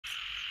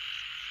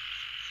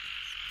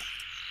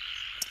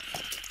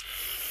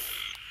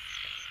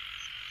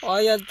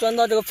哎呀，钻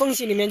到这个缝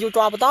隙里面就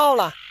抓不到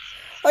了。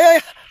哎呀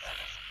呀，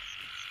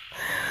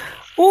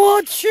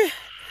我去，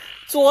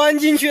钻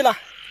进去了。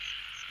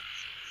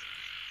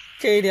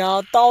这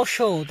条到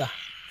手的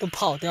都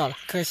跑掉了，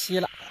可惜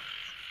了，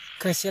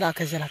可惜了，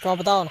可惜了，抓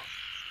不到了。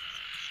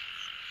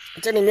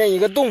这里面有一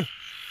个洞，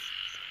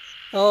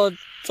然后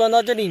钻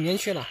到这里面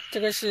去了。这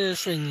个是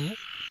水泥。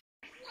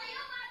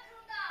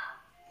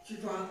去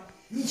抓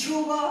泥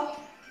鳅吧，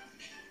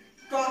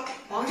抓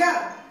黄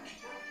鳝。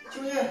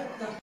秋叶，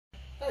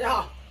大家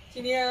好，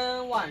今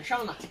天晚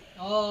上了，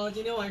然后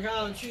今天晚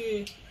上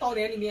去稻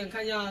田里面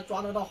看一下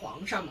抓得到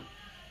黄鳝吗？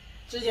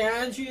之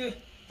前去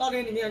稻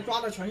田里面抓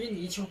的全是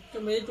泥鳅，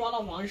就没抓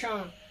到黄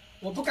鳝，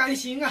我不甘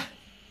心啊。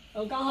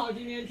然后刚好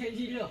今天天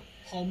气热，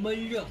好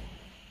闷热，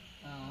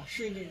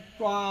是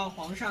抓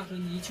黄鳝和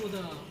泥鳅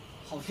的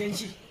好天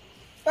气。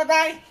拜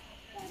拜，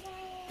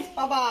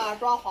爸爸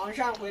抓黄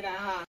鳝回来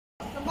哈，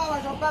跟爸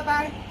爸说拜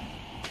拜，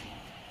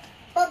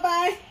拜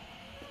拜。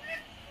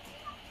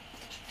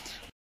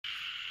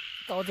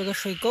到这个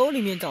水沟里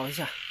面找一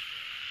下，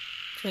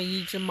这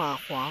一只蚂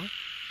蟥，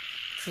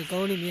水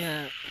沟里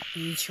面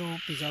泥鳅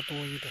比较多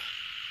一点。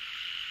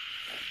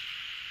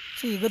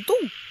这一个洞，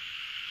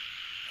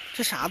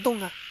这啥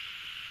洞啊？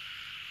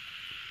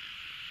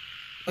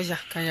看一下，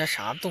看一下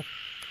啥洞。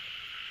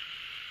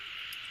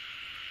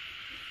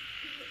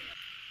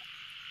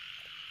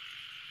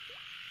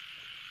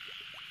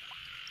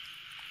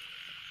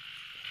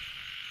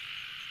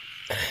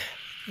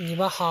泥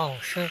巴好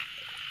深。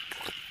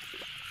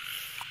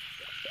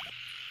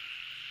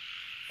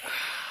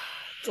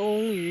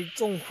终于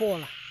中货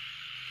了，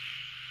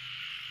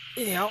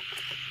一条。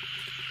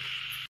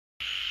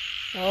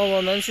然后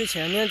我们去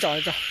前面找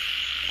一找，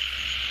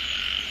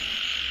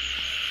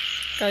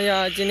看一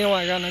下今天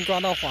晚上能抓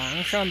到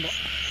黄鳝不？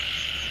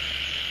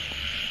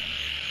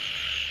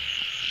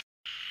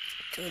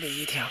这里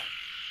一条，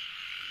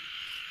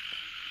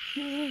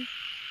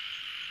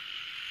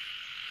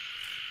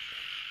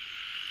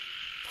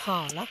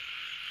跑了。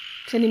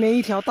这里面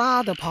一条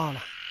大的跑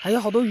了，还有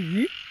好多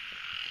鱼。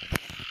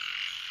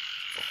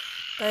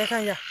大家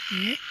看一下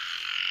鱼，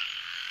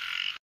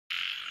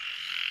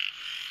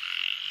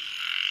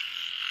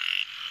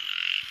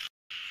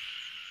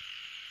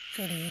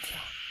这里一条，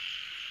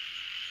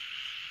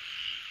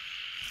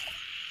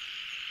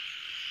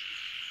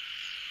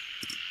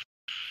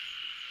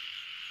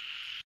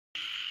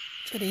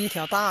这里一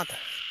条大的，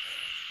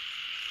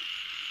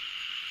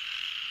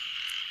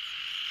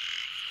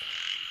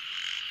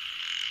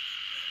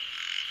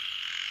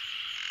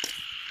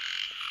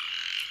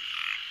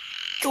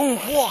中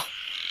货。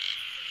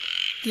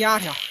第二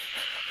条，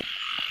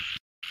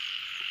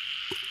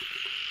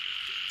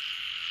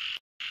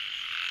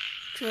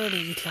这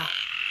里一条，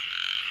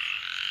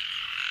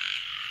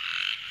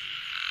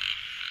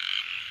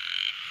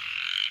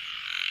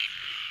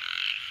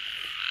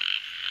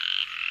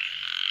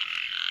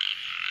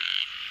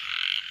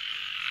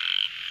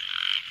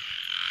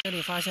这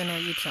里发现了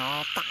一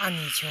条大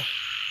泥鳅，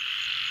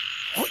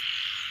嘿，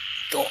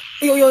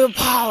又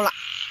跑了，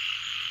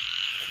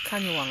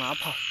看你往哪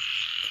跑，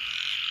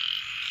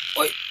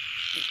喂。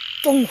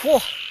中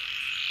货，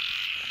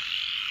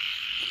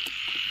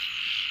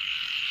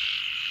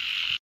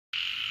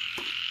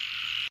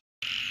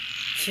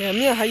前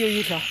面还有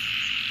一条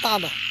大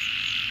的，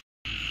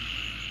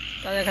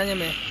大家看见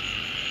没？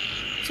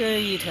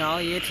这一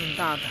条也挺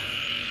大的。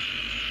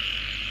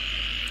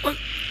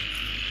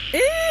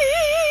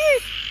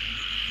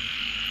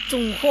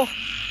中货，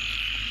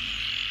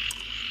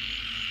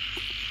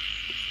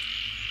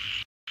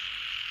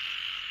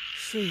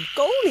水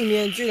沟里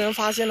面居然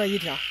发现了一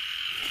条。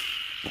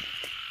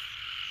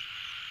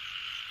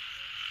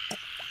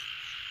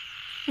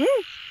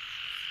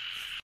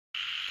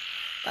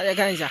大家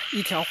看一下，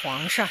一条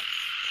黄鳝，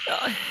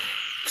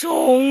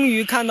终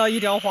于看到一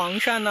条黄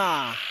鳝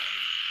了！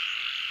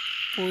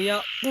不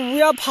要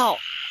跑！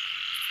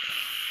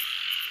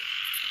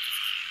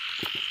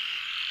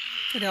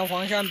这条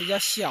黄鳝比较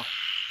小，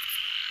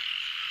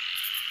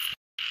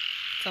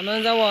咱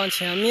们再往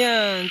前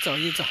面走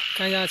一走，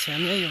看一下前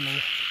面有没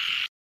有。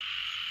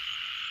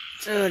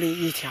这里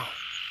一条，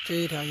这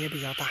一条也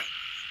比较大。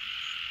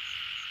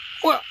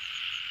哇！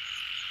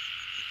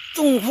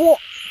中货！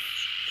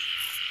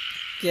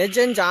别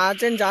挣扎，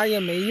挣扎也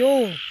没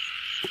用。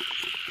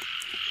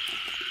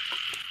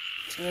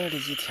这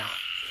里一条，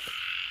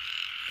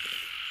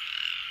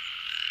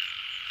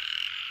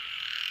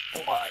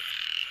哇，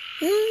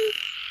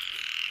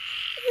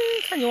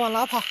看你往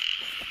哪跑，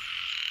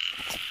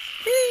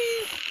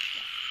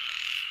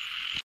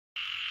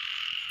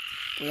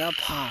不要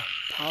跑，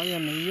跑也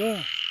没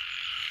用。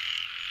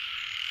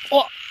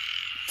哇，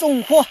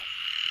中货，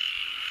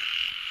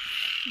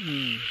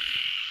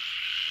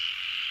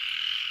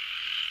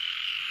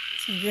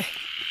进去。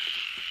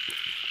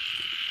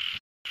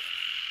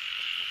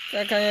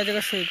再看一下这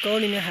个水沟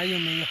里面还有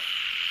没有，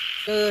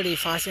这里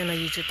发现了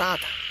一只大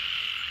的，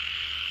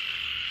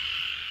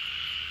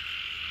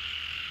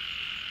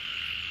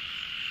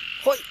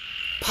嘿，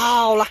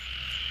跑了，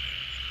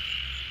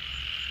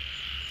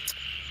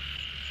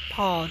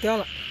跑掉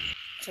了。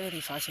这里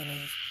发现了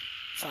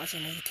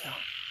一条，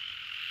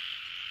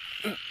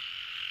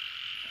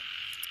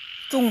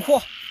重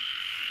货，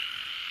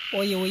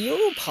我以为又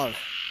跑了。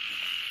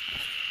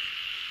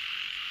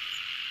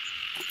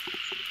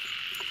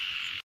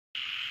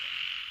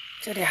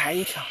这里还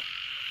一条，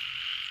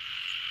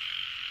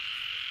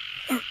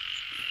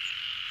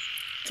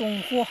重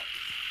货。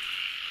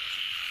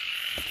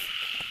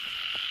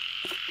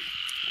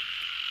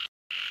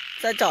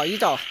再找一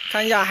找，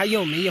看一下还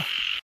有没有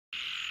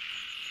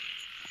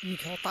一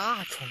条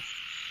大虫。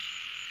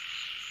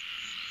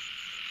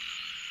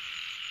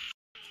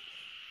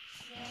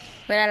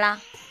回来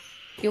啦？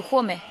有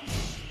货没？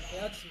我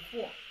要提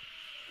货。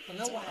本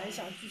来我还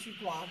想继续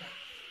抓的，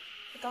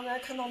刚才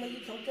看到了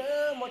一条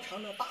这么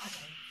长的大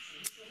虫，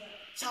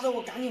吓得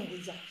我赶紧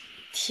回家。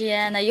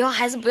天哪，以后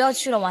还是不要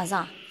去了，晚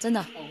上真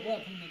的。偶尔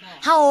碰得到。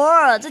还偶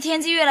尔，这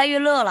天气越来越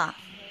热了，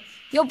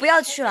以后不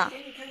要去了。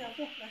给你看一下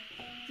货，来，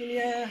今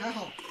天还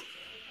好，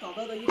找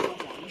到的一条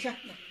黄鳝。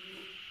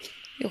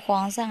有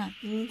黄鳝啊？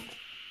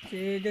其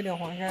实这条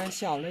黄鳝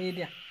小了一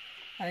点，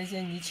还有一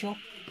些泥鳅。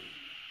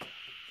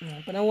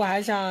本来我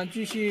还想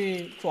继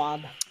续抓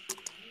的。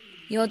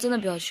以后真的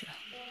不要去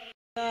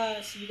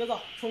了。洗个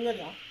澡，冲个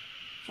凉，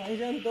全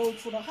身都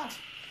出了汗。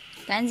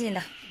赶紧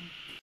的。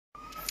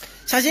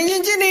小星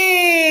星敬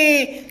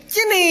礼，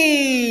敬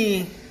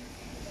礼。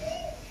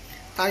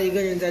他一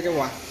个人在这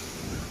玩，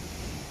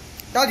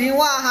要听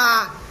话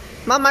哈。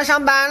妈妈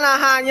上班了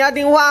哈，你要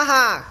听话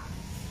哈。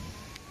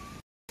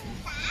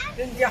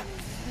扔掉，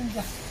扔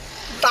掉。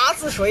打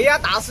死谁呀？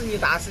打死你，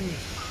打死你。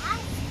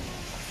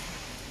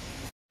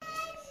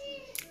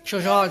手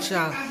手好吃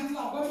啊？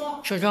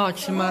手手好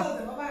吃吗？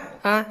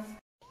啊？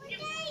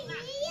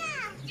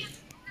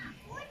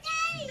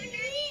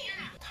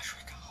他睡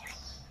着了，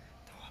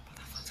等我把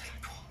他放在了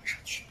床上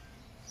去。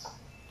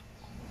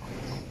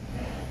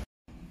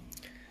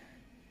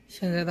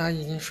现在他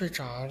已经睡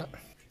着了。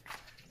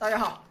大家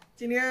好，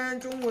今天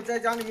中午在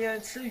家里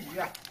面吃鱼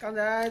啊，刚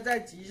才在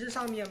集市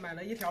上面买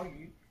了一条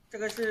鱼，这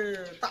个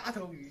是大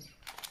头鱼，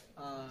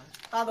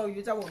大头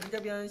鱼在我们这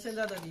边现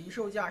在的零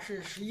售价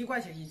是11块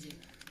钱一斤。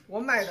我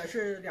买的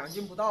是2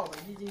斤不到的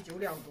，1斤9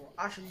两多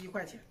，21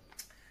块钱。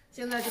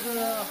现在这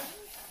个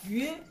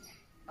鱼，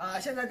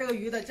现在这个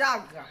鱼的价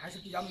格还是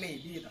比较美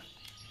丽的。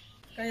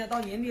看一下到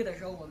年底的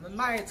时候，我们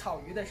卖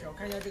草鱼的时候，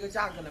看一下这个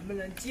价格能不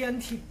能坚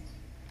挺，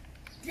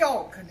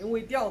掉肯定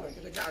会掉的这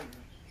个价格。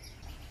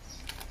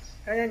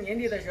看一下年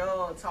底的时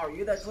候，草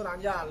鱼的出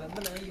栏价能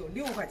不能有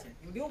6块钱？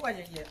有6块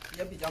钱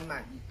也比较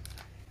满意。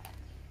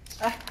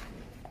哎，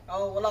然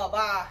后我老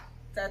爸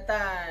在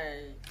带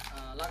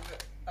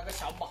那个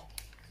小宝。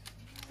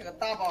这个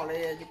大宝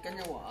嘞就跟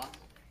着我啊，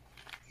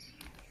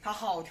他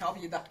好调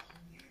皮的，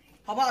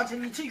好不好吃？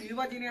你吃鱼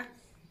吧，今天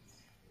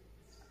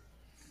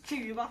吃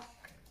鱼吧。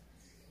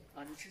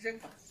你吃这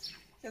个。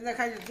现在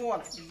开始做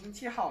了，已经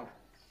切好了。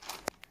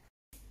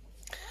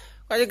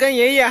我就跟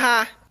爷爷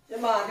哈，先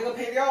把这个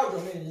配料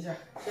准备一下，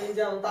生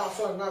姜、大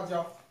蒜、辣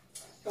椒。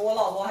跟我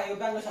老婆还有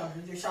半个小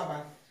时就下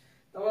班，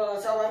等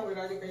我下班回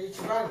来就可以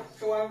吃饭了。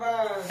吃完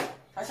饭，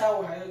他下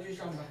午还要去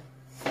上班。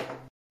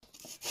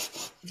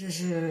这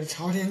是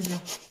朝天椒，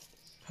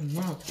很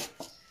辣的。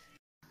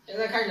现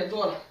在开始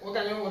做了，我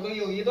感觉我都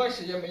有一段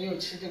时间没有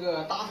吃这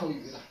个大头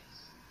鱼了。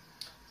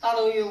大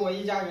头鱼我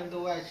一家人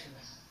都爱吃的，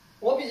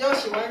我比较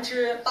喜欢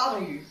吃大头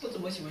鱼，不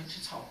怎么喜欢吃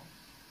草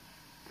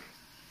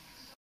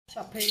鱼。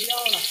下配料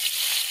了，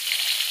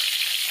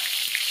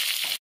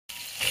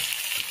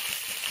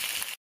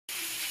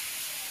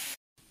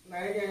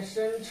来一点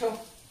生抽。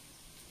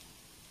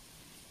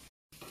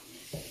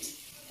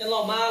这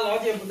老妈老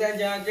姐不在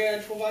家，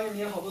这厨房里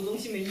面好多东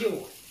西没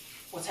有，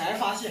我才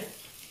发现。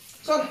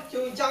算了，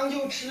就将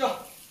就吃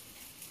啊，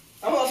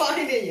然后放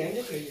一点盐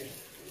就可以了，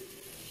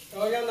然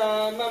后让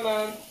它慢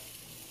慢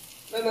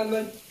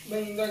焖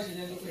一段时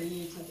间就可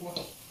以出锅。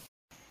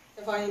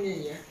再放一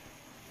点盐。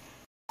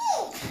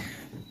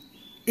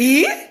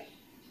咦？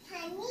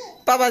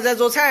爸爸在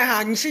做菜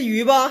哈，你吃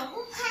鱼吧？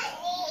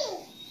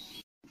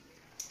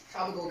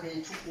差不多可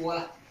以出锅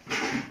了。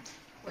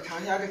我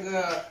尝一下这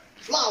个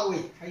辣味，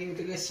还有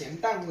这个咸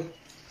淡味。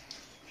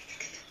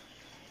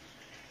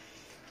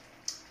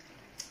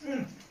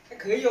还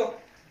可以哦。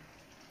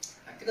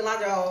这个辣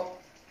椒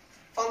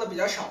放的比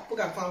较少，不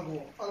敢放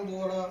多，放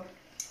多了，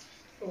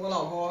我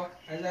老婆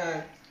还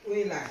在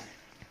喂奶。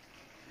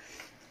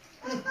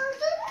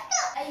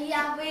哎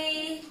呀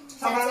喂，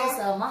在做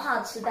什么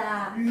好吃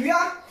的？鱼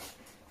呀！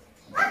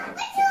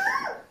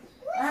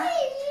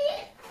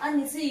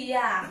你吃鱼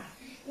呀？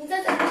你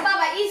在这跟爸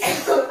爸一起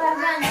吃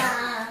饭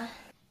啊？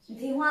你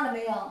听话了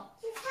没有？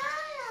听话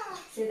了。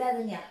谁带着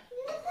你啊？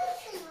那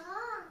是什么？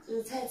这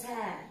是菜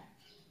菜。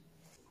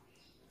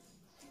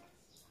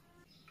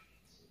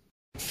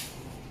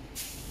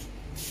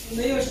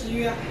没有食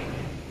欲啊？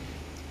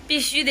必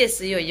须得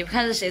食欲，也不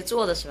看是谁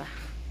做的是吧？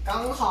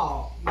刚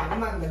好满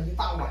满的一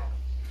大碗。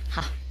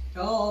好。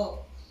然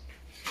后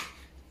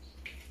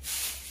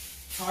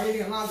炒一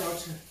点辣椒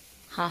吃。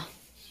好。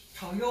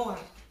炒肉啊？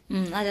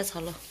辣椒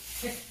炒肉。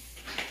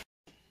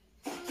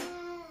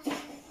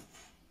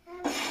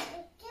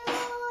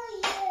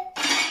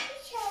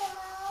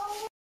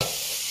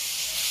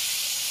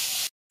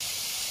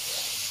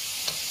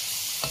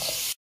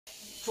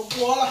出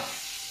锅了，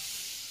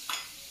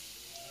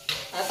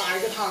来打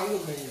一个汤就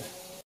可以了。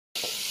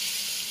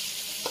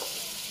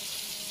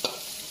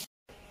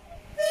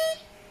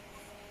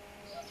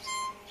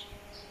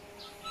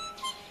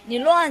你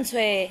乱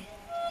吹。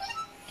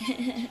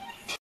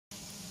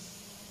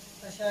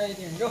再下一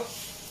点肉，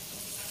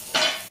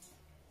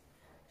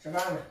吃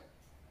饭了。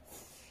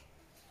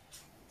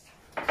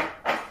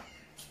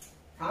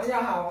尝一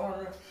下哈，王老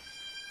师，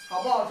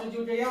好不好吃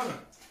就这样了。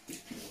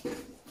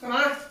干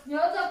嘛？你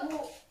要再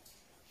哭。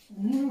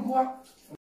哭。